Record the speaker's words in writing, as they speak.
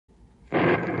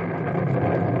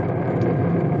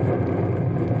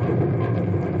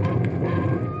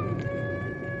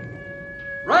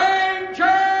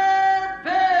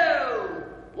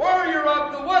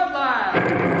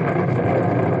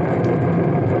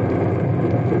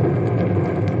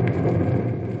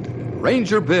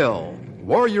Ranger Bill,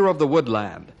 warrior of the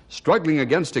woodland, struggling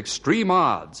against extreme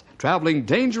odds, traveling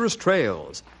dangerous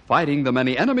trails, fighting the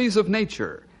many enemies of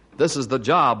nature. This is the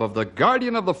job of the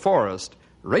guardian of the forest,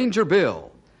 Ranger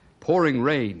Bill. Pouring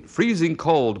rain, freezing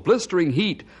cold, blistering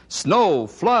heat, snow,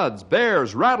 floods,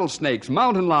 bears, rattlesnakes,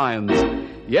 mountain lions.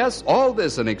 Yes, all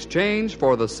this in exchange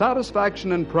for the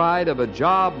satisfaction and pride of a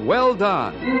job well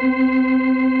done.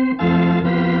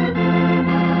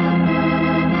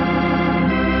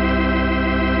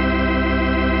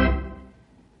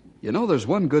 You know, there's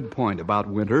one good point about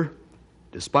winter.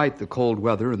 Despite the cold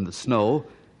weather and the snow,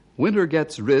 winter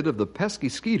gets rid of the pesky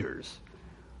skeeters.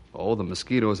 Oh, the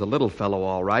mosquito is a little fellow,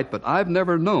 all right, but I've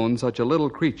never known such a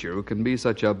little creature who can be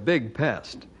such a big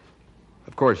pest.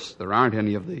 Of course, there aren't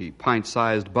any of the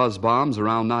pint-sized buzz bombs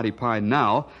around Knotty Pine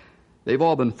now. They've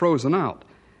all been frozen out.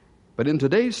 But in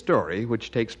today's story,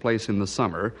 which takes place in the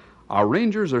summer, our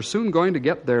rangers are soon going to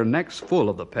get their necks full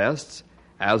of the pests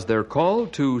as they're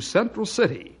called to Central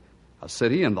City, a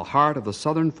city in the heart of the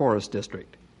Southern Forest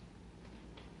District.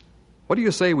 What do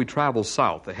you say we travel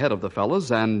south ahead of the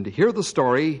fellas and hear the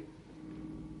story,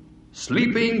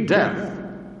 Sleeping Death?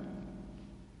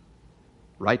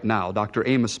 Right now, Dr.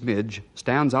 Amos Midge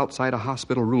stands outside a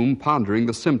hospital room pondering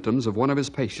the symptoms of one of his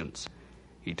patients.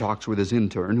 He talks with his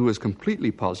intern, who is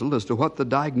completely puzzled as to what the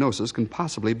diagnosis can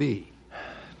possibly be.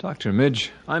 Dr.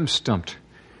 Midge, I'm stumped.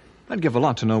 I'd give a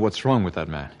lot to know what's wrong with that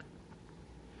man.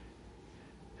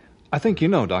 I think you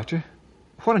know, Doctor.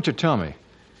 Why don't you tell me?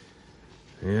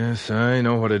 Yes, I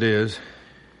know what it is.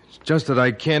 It's just that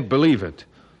I can't believe it.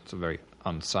 It's a very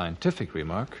unscientific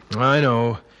remark. I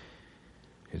know.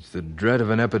 It's the dread of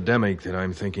an epidemic that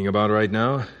I'm thinking about right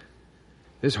now.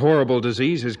 This horrible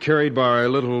disease is carried by our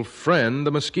little friend,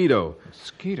 the mosquito.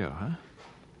 Mosquito, huh?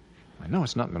 I know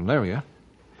it's not malaria.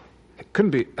 It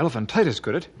couldn't be elephantitis,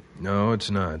 could it? No,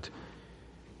 it's not.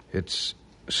 It's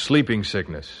sleeping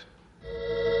sickness.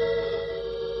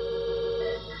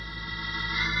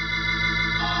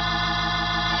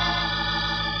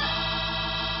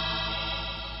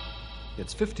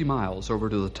 It's 50 miles over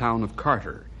to the town of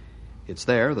Carter. It's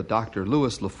there that Dr.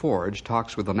 Louis LaForge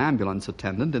talks with an ambulance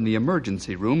attendant in the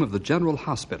emergency room of the General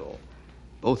Hospital.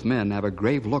 Both men have a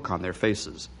grave look on their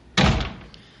faces.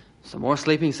 Some more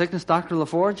sleeping sickness, Dr.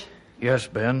 LaForge? Yes,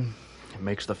 Ben. It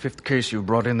makes the 5th case you've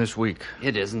brought in this week.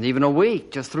 It isn't even a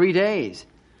week, just 3 days.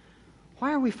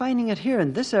 Why are we finding it here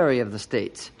in this area of the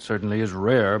States? It certainly is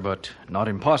rare, but not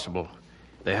impossible.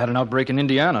 They had an outbreak in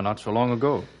Indiana not so long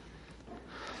ago.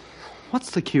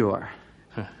 What's the cure?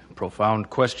 Profound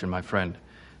question, my friend.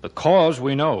 The cause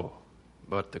we know,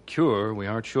 but the cure we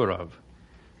aren't sure of.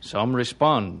 Some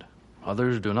respond,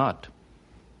 others do not.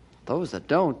 Those that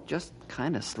don't just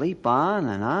kind of sleep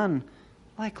on,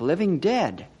 like living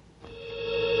dead.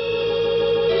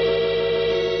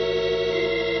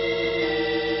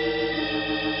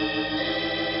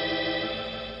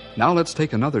 Now let's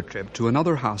take another trip to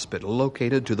another hospital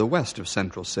located to the west of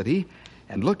Central City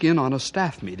and look in on a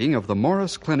staff meeting of the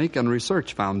Morris Clinic and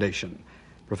Research Foundation.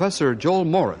 Professor Joel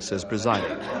Morris is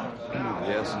presiding.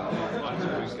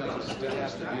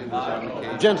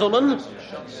 Gentlemen,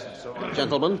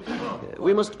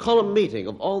 we must call a meeting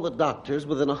of all the doctors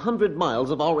within 100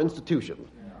 miles of our institution.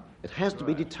 It has to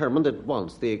be determined at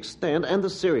once the extent and the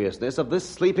seriousness of this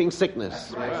sleeping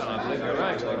sickness.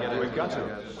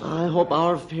 I hope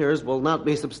our fears will not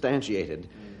be substantiated.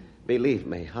 Believe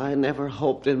me, I never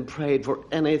hoped and prayed for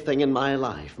anything in my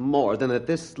life more than that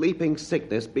this sleeping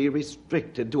sickness be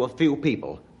restricted to a few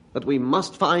people. But we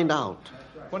must find out.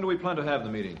 When do we plan to have the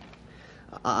meeting?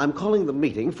 I'm calling the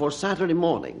meeting for Saturday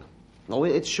morning. Oh,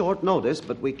 it's short notice,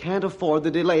 but we can't afford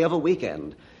the delay of a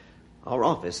weekend. Our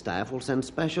office staff will send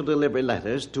special delivery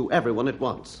letters to everyone at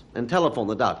once and telephone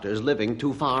the doctors living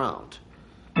too far out.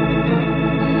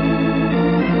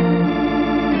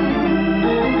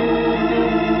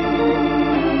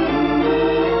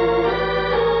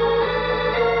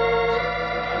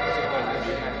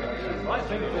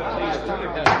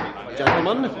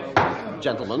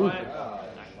 Gentlemen,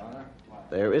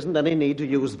 there isn't any need to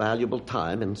use valuable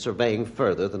time in surveying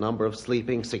further the number of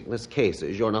sleeping sickness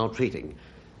cases you're now treating,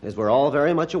 as we're all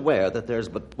very much aware that there's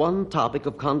but one topic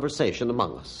of conversation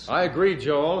among us. I agree,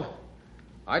 Joel.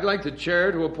 I'd like the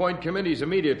chair to appoint committees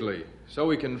immediately so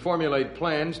we can formulate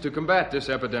plans to combat this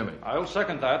epidemic. I'll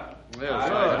second that.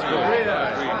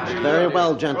 Very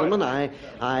well, gentlemen.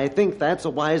 I think that's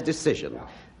a wise decision.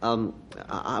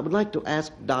 I would like to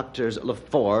ask Drs.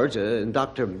 LaForge and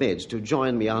Dr. Midge to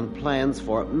join me on plans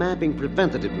for mapping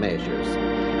preventative measures.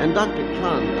 And Dr.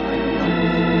 Klondike...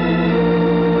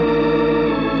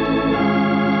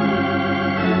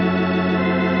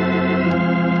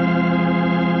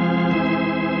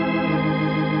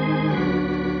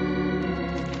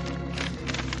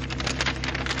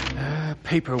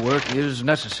 Paperwork is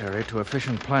necessary to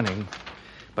efficient planning,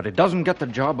 but it doesn't get the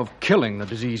job of killing the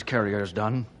disease carriers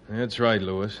done. That's right,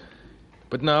 Lewis.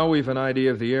 But now we've an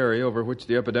idea of the area over which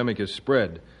the epidemic is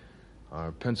spread.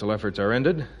 Our pencil efforts are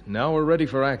ended. Now we're ready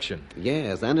for action.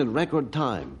 Yes, and in record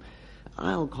time.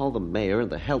 I'll call the mayor and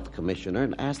the health commissioner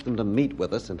and ask them to meet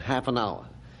with us in half an hour.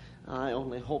 I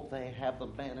only hope they have the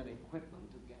men and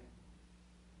equipment to get.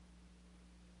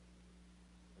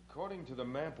 According to the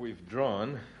map we've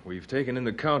drawn, we've taken in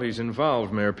the counties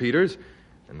involved, Mayor Peters,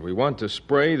 and we want to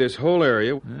spray this whole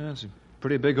area. Yeah, it's a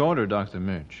pretty big order, Dr.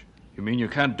 Mirch. You mean you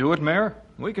can't do it, Mayor?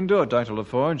 We can do it, Dr.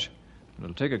 LaForge.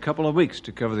 It'll take a couple of weeks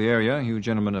to cover the area you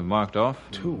gentlemen have marked off.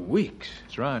 2 weeks?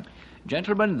 That's right.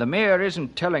 Gentlemen, the mayor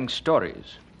isn't telling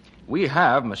stories. We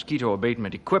have mosquito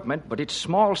abatement equipment, but it's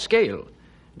small scale.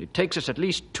 It takes us at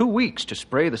least 2 weeks to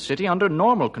spray the city under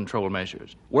normal control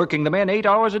measures, working the men 8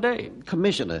 hours a day.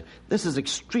 Commissioner, this is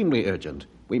extremely urgent.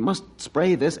 We must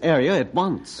spray this area at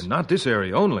once. And not this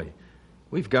area only.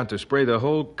 We've got to spray the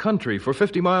whole country for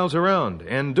 50 miles around,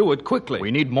 and do it quickly.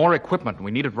 We need more equipment.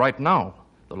 We need it right now.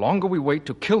 The longer we wait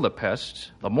to kill the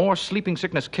pests, the more sleeping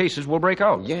sickness cases will break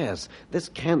out. Yes, this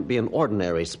can't be an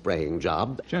ordinary spraying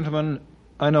job. Gentlemen,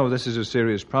 I know this is a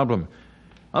serious problem.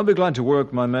 I'll be glad to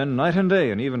work my men night and day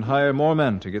and even hire more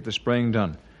men to get the spraying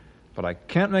done. But I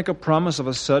can't make a promise of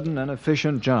a sudden and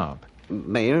efficient job.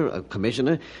 Mayor,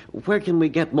 Commissioner, where can we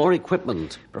get more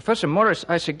equipment? Professor Morris,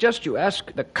 I suggest you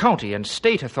ask the county and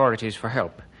state authorities for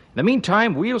help. In the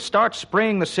meantime, we'll start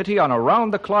spraying the city on a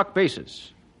round-the-clock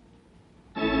basis.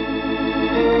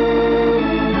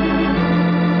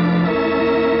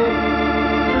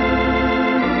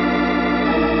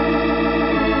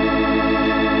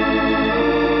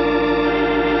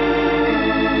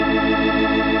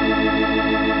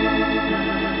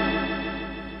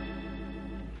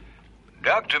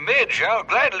 Dr. Midge, I'll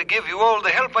gladly give you all the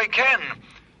help I can.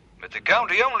 But the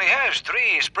county only has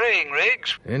 3 spraying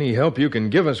rigs. Any help you can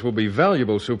give us will be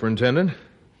valuable, Superintendent.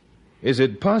 Is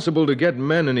it possible to get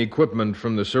men and equipment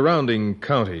from the surrounding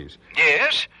counties?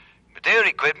 Yes, but their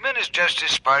equipment is just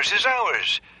as sparse as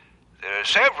ours. There are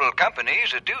several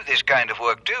companies that do this kind of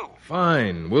work, too.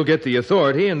 Fine. We'll get the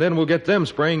authority, and then we'll get them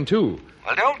spraying, too.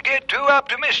 Well, don't get too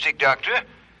optimistic, Doctor.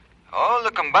 All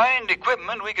the combined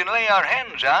equipment we can lay our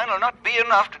hands on will not be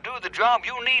enough to do the job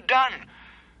you need done.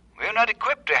 We're not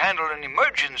equipped to handle an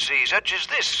emergency such as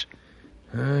this.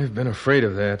 I've been afraid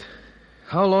of that.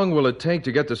 How long will it take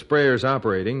to get the sprayers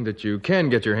operating that you can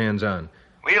get your hands on?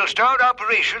 We'll start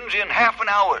operations in half an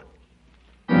hour.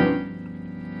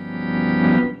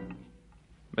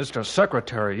 Mr.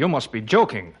 Secretary, you must be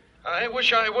joking. I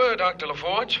wish I were, Dr.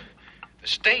 LaForge. The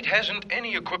state hasn't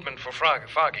any equipment for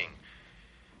fogging.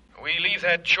 We leave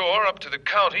that chore up to the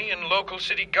county and local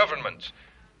city governments.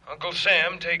 Uncle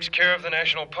Sam takes care of the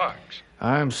national parks.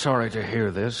 I'm sorry to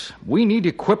hear this. We need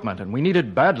equipment, and we need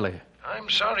it badly. I'm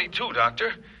sorry, too,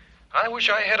 Doctor. I wish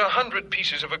I had 100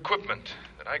 pieces of equipment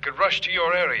that I could rush to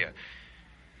your area.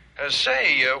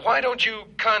 Why don't you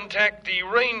contact the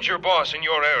ranger boss in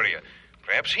your area?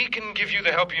 Perhaps he can give you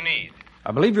the help you need.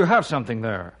 I believe you have something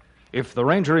there. If the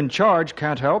ranger in charge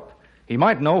can't help, he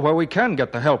might know where we can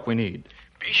get the help we need.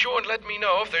 Be sure and let me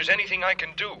know if there's anything I can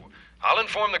do. I'll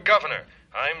inform the governor.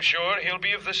 I'm sure he'll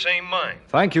be of the same mind.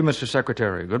 Thank you, Mr.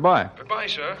 Secretary. Goodbye. Goodbye,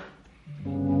 sir.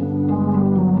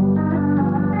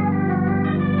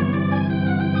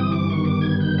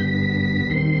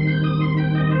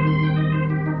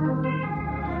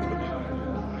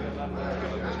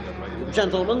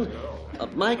 Gentlemen,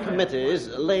 my committee's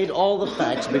laid all the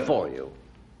facts before you.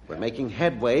 We're making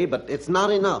headway, but it's not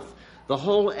enough. The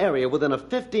whole area within a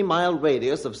 50-mile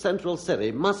radius of Central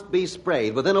City must be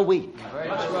sprayed within a week.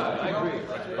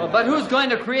 Well, but who's going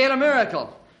to create a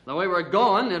miracle? The way we're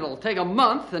going, it'll take a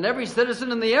month, and every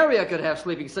citizen in the area could have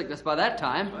sleeping sickness by that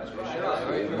time.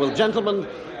 Well, gentlemen,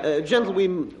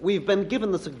 we've been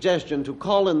given the suggestion to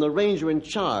call in the ranger in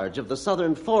charge of the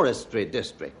Southern Forestry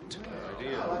District.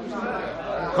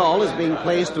 Call is being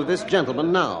placed to this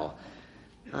gentleman now.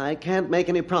 I can't make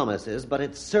any promises, but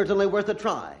it's certainly worth a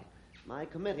try. My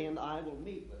committee and I will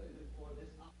meet with him before this...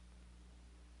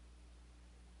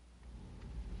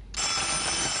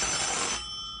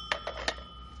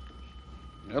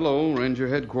 Hello, Ranger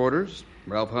Headquarters.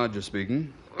 Ralph Hodges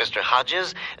speaking. Mr.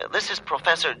 Hodges, this is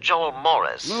Professor Joel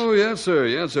Morris. Oh, yes, sir.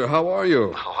 Yes, sir. How are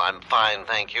you? Oh, I'm fine,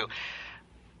 thank you.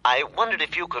 I wondered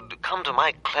if you could come to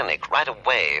my clinic right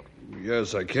away.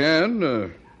 Yes, I can.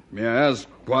 May I ask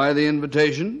why the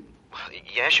invitation?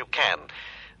 Yes, you can.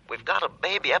 We've got a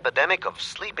baby epidemic of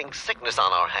sleeping sickness on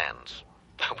our hands.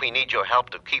 We need your help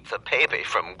to keep the baby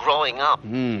from growing up.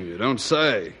 You don't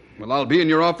say. Well, I'll be in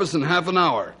your office in half an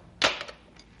hour.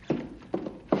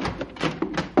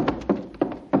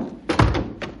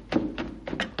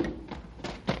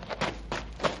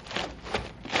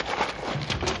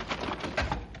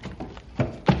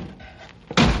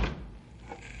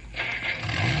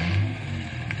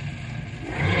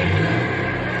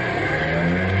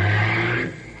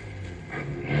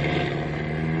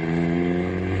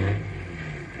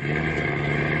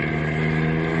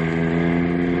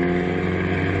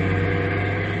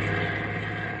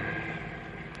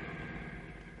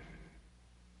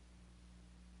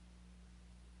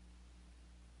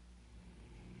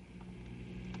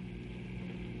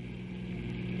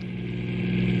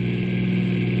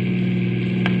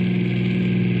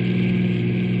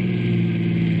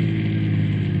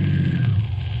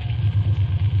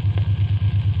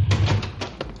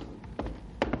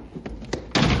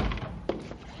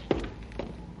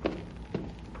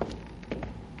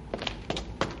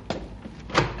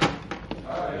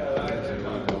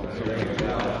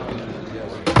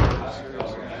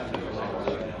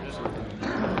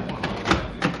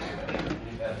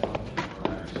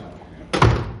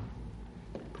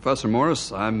 Professor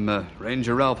Morris, I'm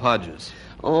Ranger Ralph Hodges.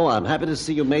 Oh, I'm happy to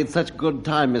see you made such good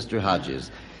time, Mr. Hodges.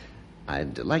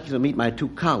 I'd like you to meet my two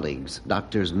colleagues,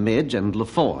 Doctors Midge and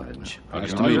LaForge.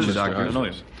 Nice to meet you, Doctor.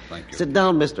 Thank you. Sit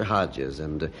down, Mr. Hodges,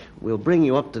 and we'll bring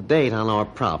you up to date on our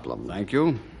problem. Thank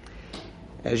you.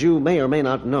 As you may or may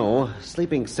not know,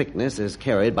 sleeping sickness is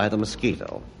carried by the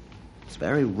mosquito. It's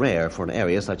very rare for an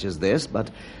area such as this,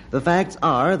 but the facts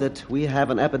are that we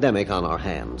have an epidemic on our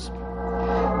hands.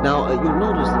 Now, you'll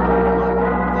notice that...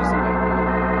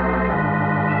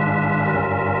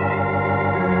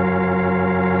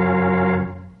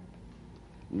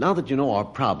 Now that you know our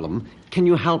problem, can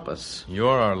you help us?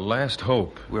 You're our last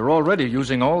hope. We're already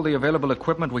using all the available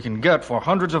equipment we can get for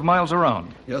hundreds of miles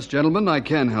around. Yes, gentlemen, I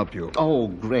can help you. Oh,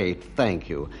 great. Thank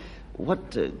you.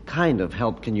 What kind of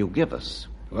help can you give us?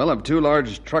 Well, I have two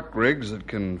large truck rigs that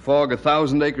can fog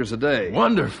 1,000 acres a day.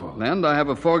 Wonderful. And I have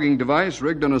a fogging device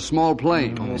rigged on a small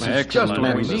plane. This is just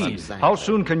what we need. Exactly. How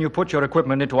soon can you put your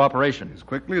equipment into operation? As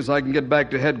quickly as I can get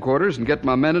back to headquarters and get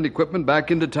my men and equipment back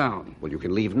into town. Well, you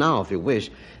can leave now if you wish.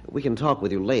 We can talk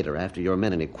with you later after your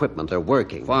men and equipment are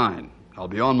working. Fine. I'll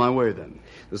be on my way then.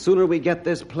 The sooner we get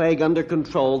this plague under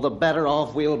control, the better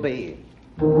off we'll be.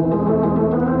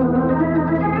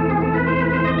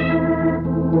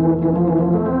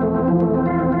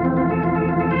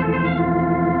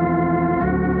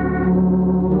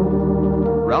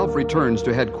 Ralph returns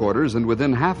to headquarters, and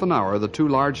within half an hour, the two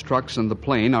large trucks and the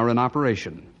plane are in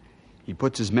operation. He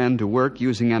puts his men to work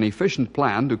using an efficient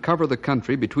plan to cover the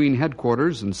country between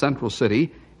headquarters and Central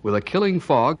City with a killing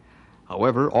fog.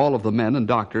 However, all of the men and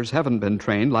doctors haven't been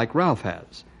trained like Ralph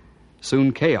has.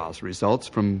 Soon chaos results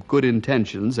from good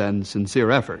intentions and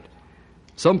sincere effort.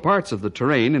 Some parts of the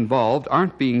terrain involved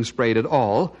aren't being sprayed at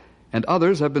all, and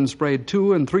others have been sprayed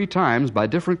 2 and 3 times by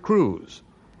different crews.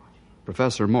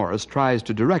 Professor Morris tries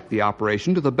to direct the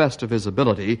operation to the best of his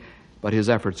ability, but his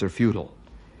efforts are futile.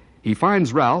 He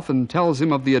finds Ralph and tells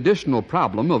him of the additional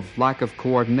problem of lack of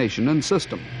coordination and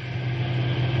system.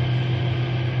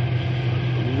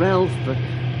 Ralph,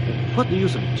 what do you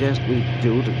suggest we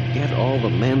do to get all the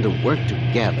men to work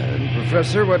together?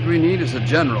 Professor, what we need is a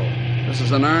general. This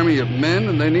is an army of men,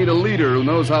 and they need a leader who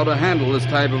knows how to handle this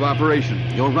type of operation.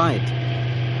 You're right.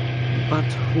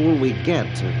 But who will we get?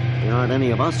 There aren't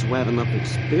any of us who have enough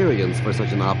experience for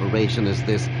such an operation as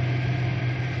this.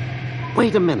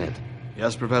 Wait a minute.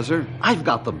 Yes, Professor? I've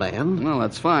got the man. Well,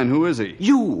 that's fine. Who is he?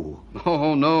 You.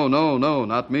 Oh, no,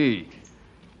 not me.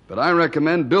 But I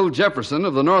recommend Bill Jefferson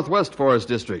of the Northwest Forest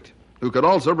District, who could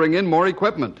also bring in more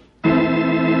equipment.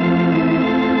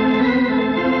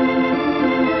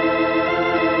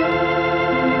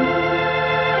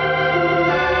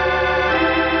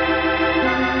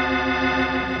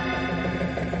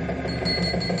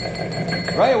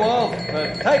 Grey Wolf,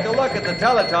 take a look at the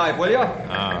teletype, will you?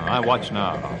 I watch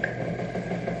now.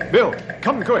 Bill,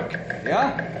 come quick.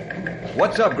 Yeah?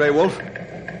 What's up, Grey Wolf?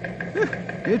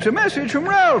 It's a message from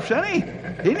Ralph, Sonny.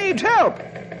 He needs help.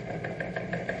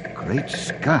 Great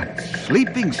Scott,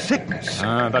 sleeping sickness.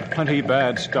 That plenty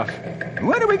bad stuff.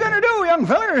 What are we going to do, young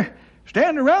feller?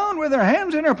 Stand around with our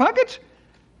hands in our pockets?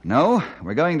 No,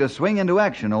 we're going to swing into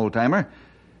action, old-timer.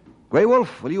 Grey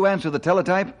Wolf, will you answer the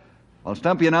teletype? While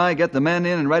Stumpy and I get the men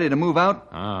in and ready to move out?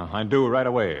 I do right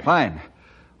away. Fine.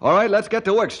 All right, let's get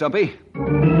to work, Stumpy.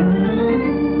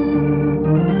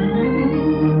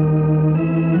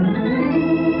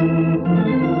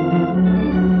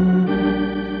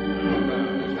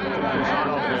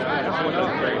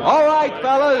 All right,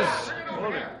 fellas.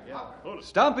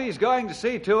 Stumpy's going to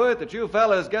see to it that you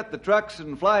fellas get the trucks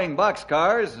and flying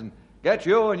boxcars and get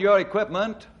you and your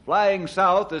equipment flying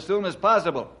south as soon as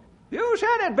possible. You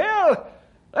said it, Bill.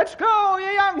 Let's go, you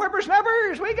young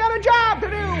whippersnappers. We got a job to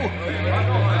do.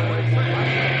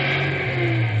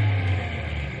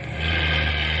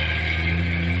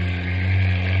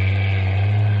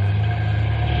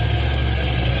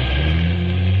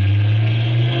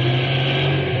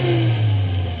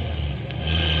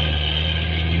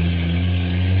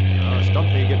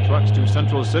 Stumpy get trucks to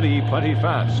Central City plenty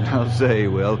fast. I'll say,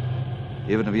 Will.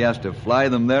 Even if he has to fly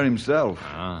them there himself.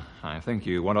 I think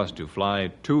you want us to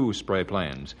fly 2 spray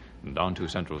planes down to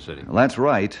Central City. Well, that's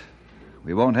right.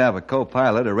 We won't have a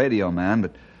co-pilot or radio man,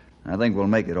 but I think we'll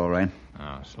make it all right.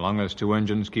 As long as 2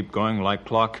 engines keep going like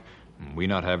clock, we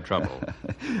not have trouble.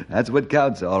 That's what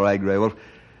counts, all right, Grey Wolf.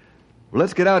 Well,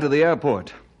 let's get out to the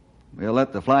airport. We'll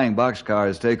let the flying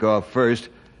boxcars take off first,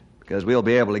 because we'll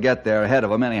be able to get there ahead of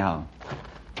them anyhow.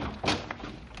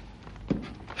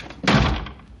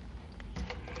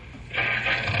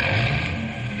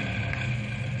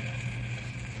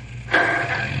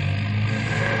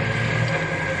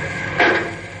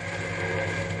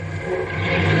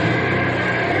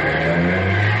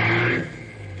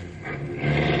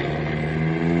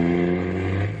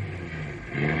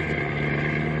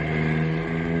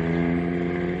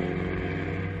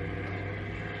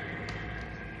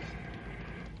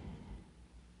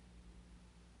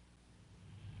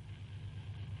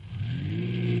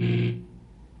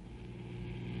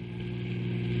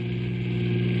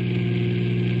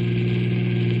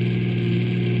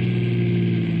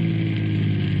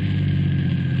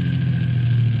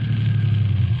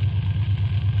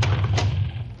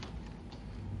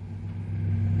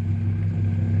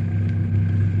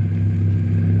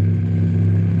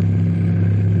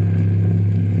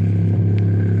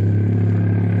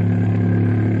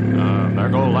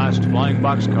 last flying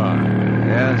boxcar.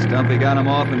 Yeah, Stumpy got him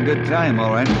off in good time,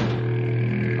 all right.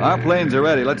 Our planes are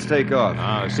ready. Let's take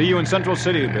off. See you in Central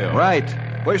City, Bill. Right.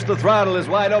 Push the throttle as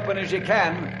wide open as you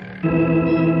can.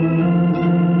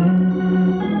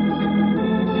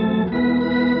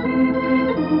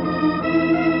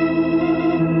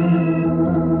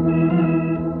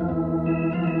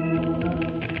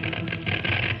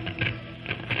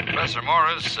 Professor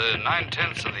Morris,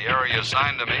 9/10 of the area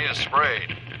assigned to me is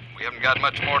sprayed. We haven't got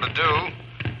much more to do.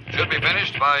 Should be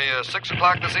finished by 6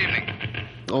 o'clock this evening.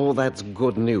 Oh, that's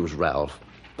good news, Ralph.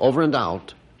 Over and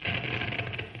out.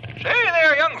 Say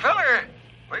there, young feller.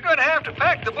 We're going to have to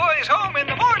pack the boys home in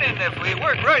the morning if we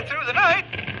work right through the night.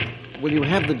 Will you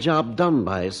have the job done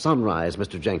by sunrise,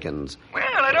 Mr. Jenkins? Well,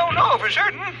 I don't know for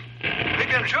certain. We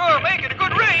can sure make it a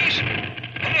good race.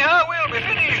 Anyhow, we'll be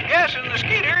finished gassing the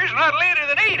skeeters not later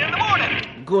than 8 in the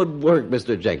morning. Good work,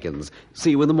 Mr. Jenkins.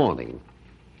 See you in the morning.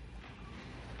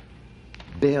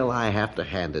 Bill, I have to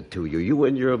hand it to you. You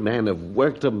and your men have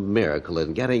worked a miracle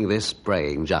in getting this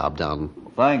spraying job done.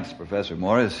 Thanks, Professor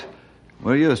Morris.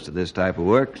 We're used to this type of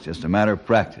work. It's just a matter of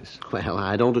practice. Well,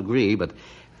 I don't agree, but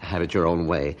have it your own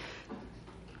way.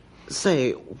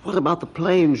 Say, what about the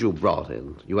planes you brought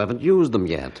in? You haven't used them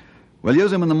yet. We'll use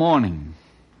them in the morning.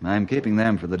 I'm keeping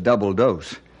them for the double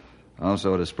dose.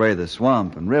 Also to spray the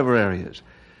swamp and river areas.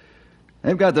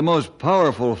 They've got the most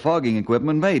powerful fogging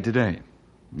equipment made today.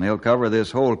 They'll cover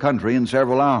this whole country in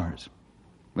several hours.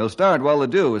 We'll start while the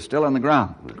dew is still on the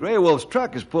ground. Grey Wolf's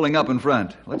truck is pulling up in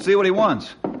front. Let's see what he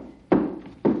wants.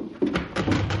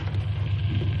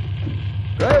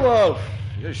 Grey Wolf,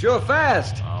 you're sure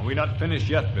fast. We're not finished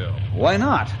yet, Bill. Why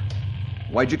not?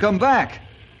 Why'd you come back?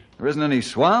 There isn't any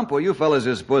swamp where you fellas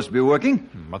are supposed to be working.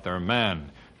 But there's a man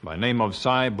by name of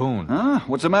Cy Boone. Huh?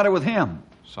 What's the matter with him?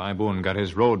 Cy Boone got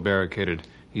his road barricaded.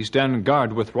 He's standing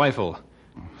guard with rifle.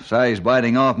 Cy's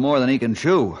biting off more than he can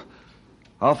chew.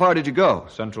 How far did you go?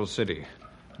 Central City.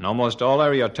 And almost all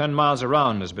area 10 miles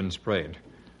around has been sprayed.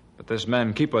 But this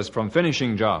man keep us from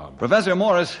finishing job. Professor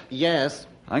Morris. Yes?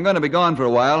 I'm going to be gone for a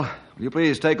while. Will you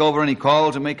please take over any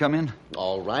calls that may come in?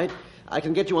 All right. I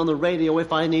can get you on the radio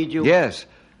if I need you. Yes.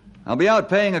 I'll be out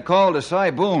paying a call to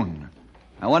Cy Boone.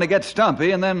 I want to get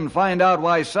Stumpy and then find out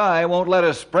why Cy won't let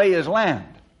us spray his land.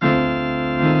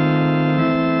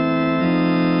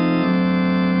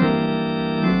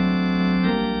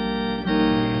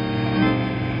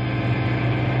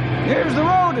 Here's the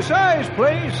road to Cy's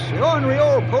place, the ornery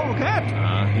old polecat.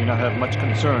 He not have much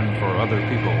concern for other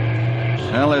people.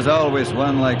 Well, there's always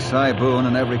one like Cy Boone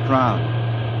in every crowd.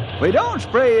 If we don't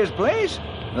spray his place,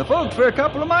 the folks for a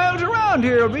couple of miles around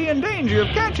here will be in danger of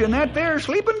catching that there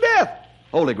sleeping death.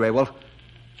 Hold it, Grey Wolf.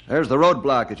 There's the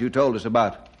roadblock that you told us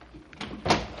about.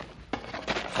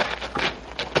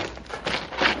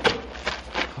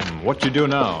 What you do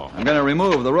now? I'm going to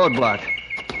remove the roadblock.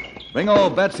 Bring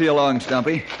old Betsy along,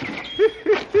 Stumpy.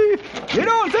 You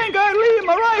don't think I'd leave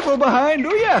my rifle behind,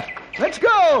 do you? Let's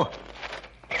go.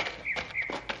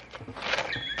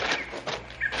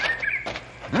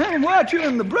 I'm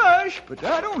watching the brush, but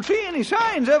I don't see any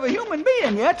signs of a human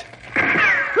being yet.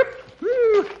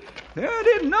 I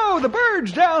didn't know the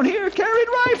birds down here carried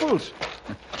rifles.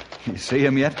 You see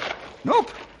him yet?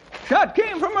 Nope. Shot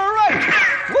came from our right.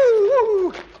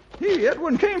 Woo! That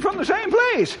one came from the same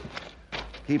place.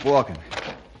 Keep walking.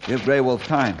 Give Grey Wolf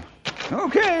time.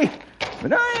 Okay,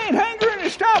 but I ain't hankering to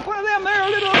stop one of them there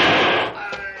little...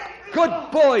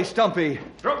 Good boy, Stumpy.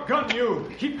 Drop gun,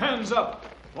 you. Keep hands up.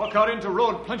 Walk out into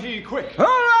road plenty quick. All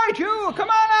right, you. Come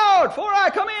on out before I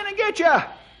come in and get you.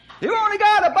 You only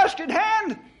got a busted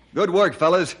hand. Good work,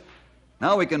 fellas.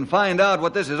 Now we can find out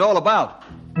what this is all about.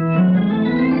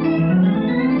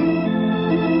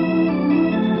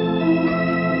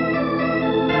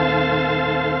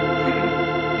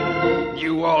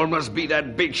 You all must be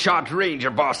that big shot ranger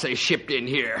boss they shipped in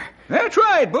here. That's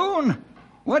right, Boone.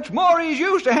 What's more, he's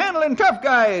used to handling tough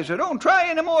guys, so don't try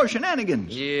any more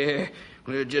shenanigans. Yeah,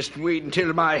 we'll just wait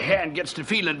until my hand gets to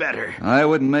feeling better. I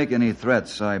wouldn't make any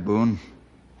threats, Cy Boone.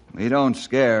 We don't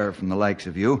scare from the likes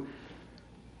of you.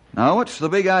 Now, what's the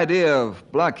big idea of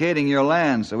blockading your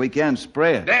land so we can't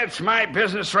spray it? That's my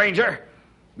business, Ranger.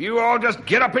 You all just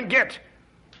get up and get.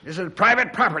 This is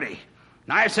private property.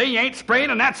 And I say you ain't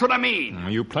spraying, and that's what I mean.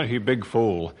 You plenty big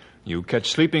fool. You catch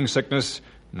sleeping sickness,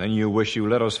 and then you wish you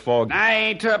let us fog. I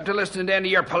ain't up to listening to any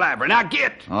of your palaver. Now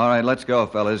get. All right, let's go,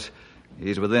 fellas.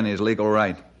 He's within his legal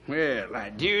right. Well, I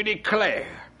do declare.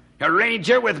 A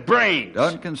ranger with brains.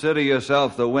 Don't consider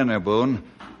yourself the winner, Boone.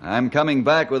 I'm coming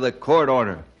back with a court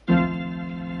order.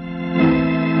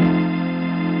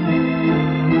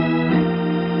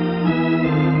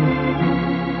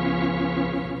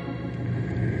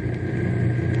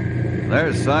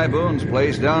 There's Cy Boone's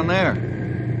place down there.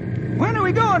 When are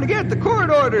we going to get the court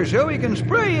order so we can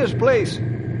spray his place?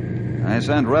 I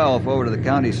sent Ralph over to the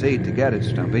county seat to get it,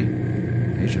 Stumpy.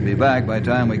 He should be back by the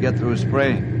time we get through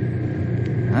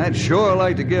spraying. I'd sure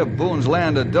like to give Boone's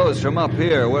land a dose from up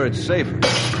here where it's safer.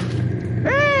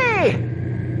 Hey!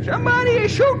 Somebody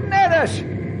is shooting at us!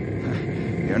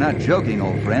 You're not joking,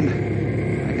 old friend.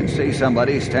 I can see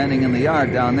somebody standing in the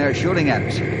yard down there shooting at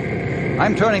us.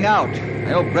 I'm turning out.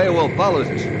 I hope Grey Wolf follows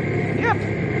us. Yep,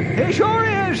 he sure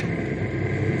is.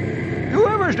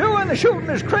 Whoever's doing the shooting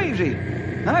is crazy.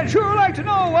 I'd sure like to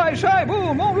know why Cy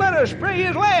Boone won't let us spray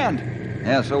his land.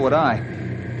 Yeah, so would I.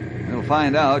 We'll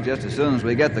find out just as soon as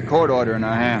we get the court order in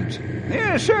our hands.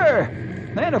 Yes, sir.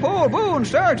 Then if old Boone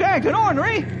starts acting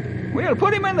ornery, we'll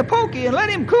put him in the pokey and let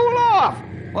him cool off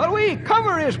while we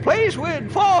cover his place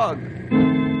with fog.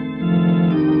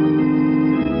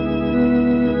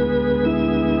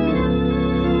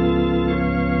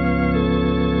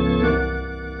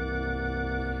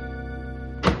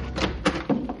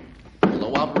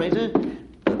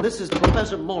 This is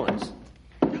Professor Morris.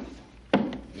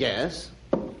 Yes?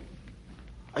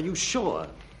 Are you sure?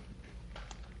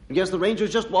 Yes, the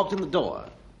Rangers just walked in the door.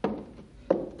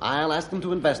 I'll ask them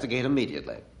to investigate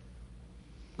immediately.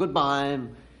 Goodbye.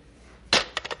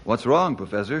 What's wrong,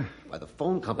 Professor? Why, the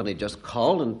phone company just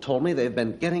called and told me they've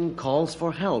been getting calls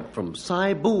for help from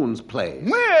Cy Boone's place.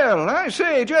 Well, I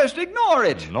say just ignore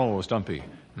it. No, Stumpy.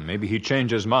 Maybe he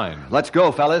changed his mind. Let's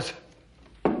go, fellas.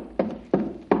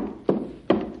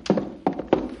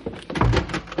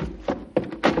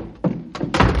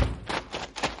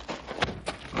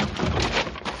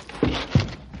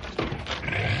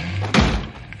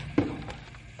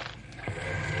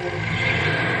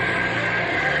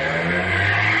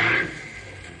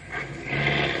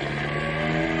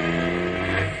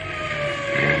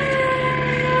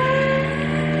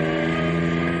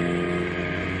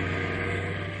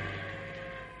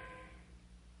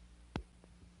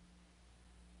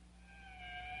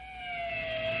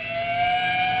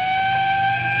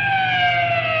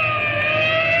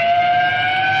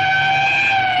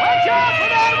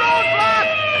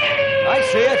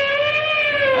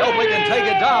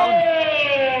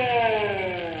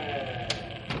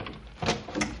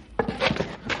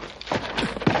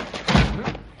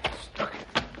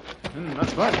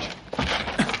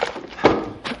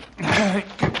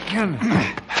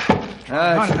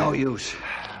 That's no use.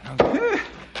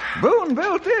 Boone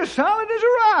built this solid as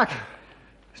a rock.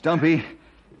 Stumpy,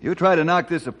 you try to knock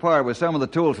this apart with some of the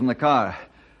tools from the car.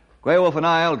 Grey Wolf and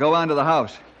I'll go on to the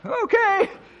house. Okay.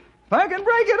 If I can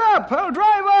break it up, I'll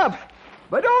drive up.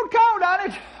 But don't count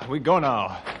on it. We go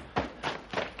now.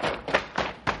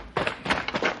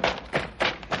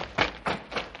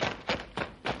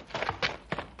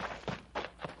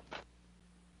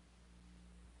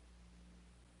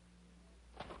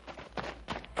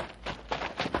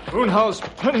 Boone House,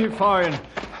 plenty far in.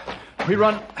 We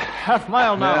run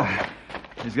half-mile now. Yeah.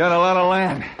 He's got a lot of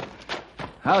land.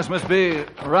 House must be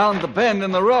around the bend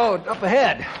in the road up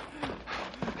ahead.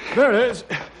 There it is.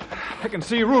 I can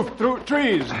see roof through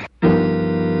trees.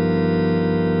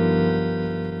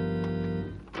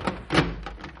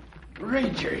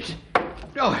 Rangers.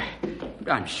 Oh,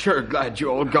 I'm sure glad you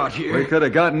all got here. We could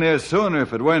have gotten here sooner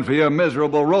if it weren't for your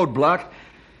miserable roadblock.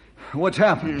 What's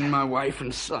happened? My wife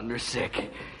and son are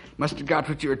sick. Must have got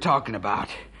what you were talking about.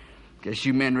 Guess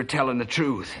you men were telling the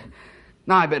truth.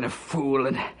 Now I've been a fool,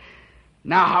 and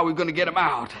now how are we going to get them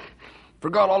out?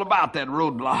 Forgot all about that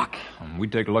roadblock. We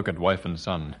take a look at wife and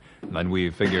son, and then we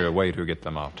figure a way to get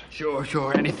them out.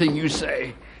 Sure. Anything you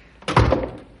say.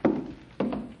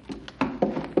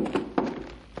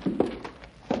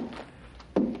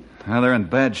 Well, they're in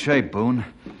bad shape, Boone.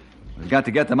 We've got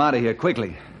to get them out of here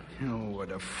quickly. Oh,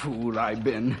 what a fool I've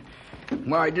been.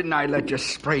 Why didn't I let you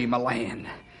spray my land?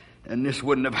 And this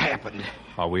wouldn't have happened.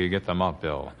 How will you get them out,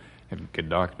 Bill? It'll get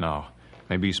dark now.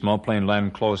 Maybe small plane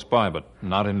land close by, but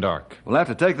not in dark. We'll have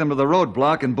to take them to the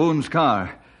roadblock in Boone's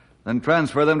car, then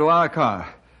transfer them to our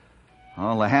car.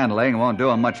 All the handling won't do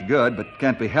them much good, but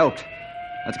can't be helped.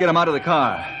 Let's get them out of the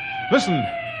car. Listen,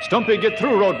 Stumpy, get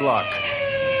through roadblock.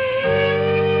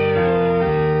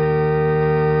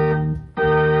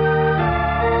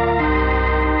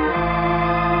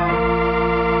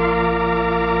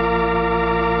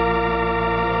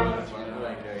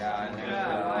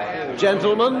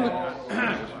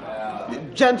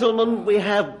 Gentlemen, we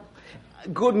have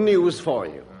good news for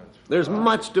you. There's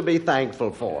much to be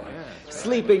thankful for.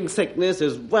 Sleeping sickness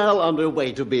is well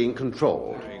underway to being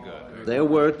controlled. There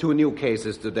were 2 new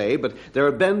cases today, but there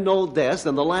have been no deaths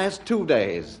in the last 2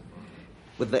 days.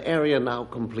 With the area now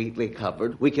completely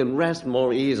covered, we can rest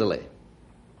more easily.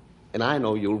 And I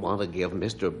know you'll want to give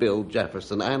Mr. Bill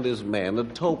Jefferson and his men a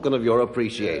token of your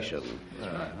appreciation.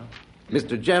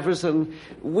 Mr. Jefferson,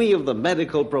 we of the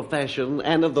medical profession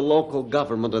and of the local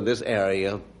government in this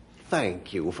area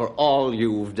thank you for all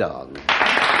you've done.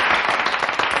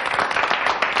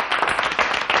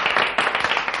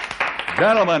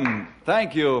 Gentlemen,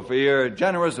 thank you for your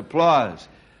generous applause.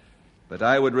 But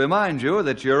I would remind you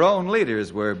that your own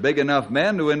leaders were big enough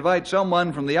men to invite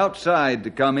someone from the outside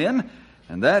to come in,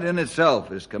 and that in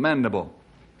itself is commendable.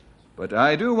 But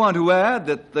I do want to add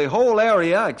that the whole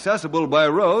area accessible by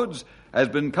roads has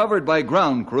been covered by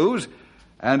ground crews,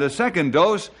 and a second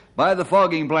dose by the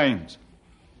fogging planes.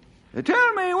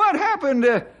 Tell me what happened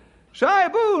to Cy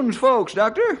Boone's folks,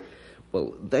 Doctor?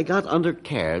 Well, they got under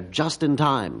care just in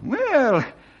time. Well,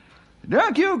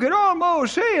 Doc, you could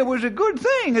almost say it was a good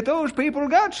thing that those people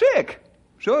got sick,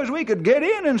 so as we could get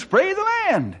in and spray the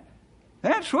land.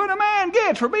 That's what a man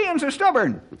gets for being so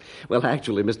stubborn. Well,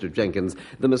 actually, Mr. Jenkins,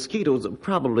 the mosquitoes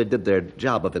probably did their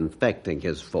job of infecting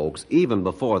his folks even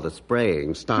before the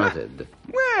spraying started.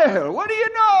 Well, what do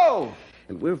you know?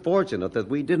 And we're fortunate that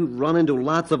we didn't run into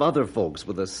lots of other folks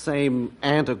with the same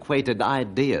antiquated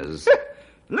ideas.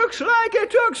 Looks like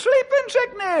it took sleeping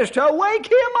sickness to wake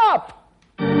him up.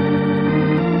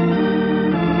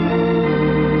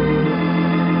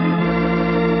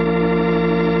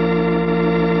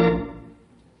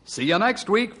 See you next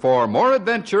week for more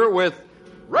adventure with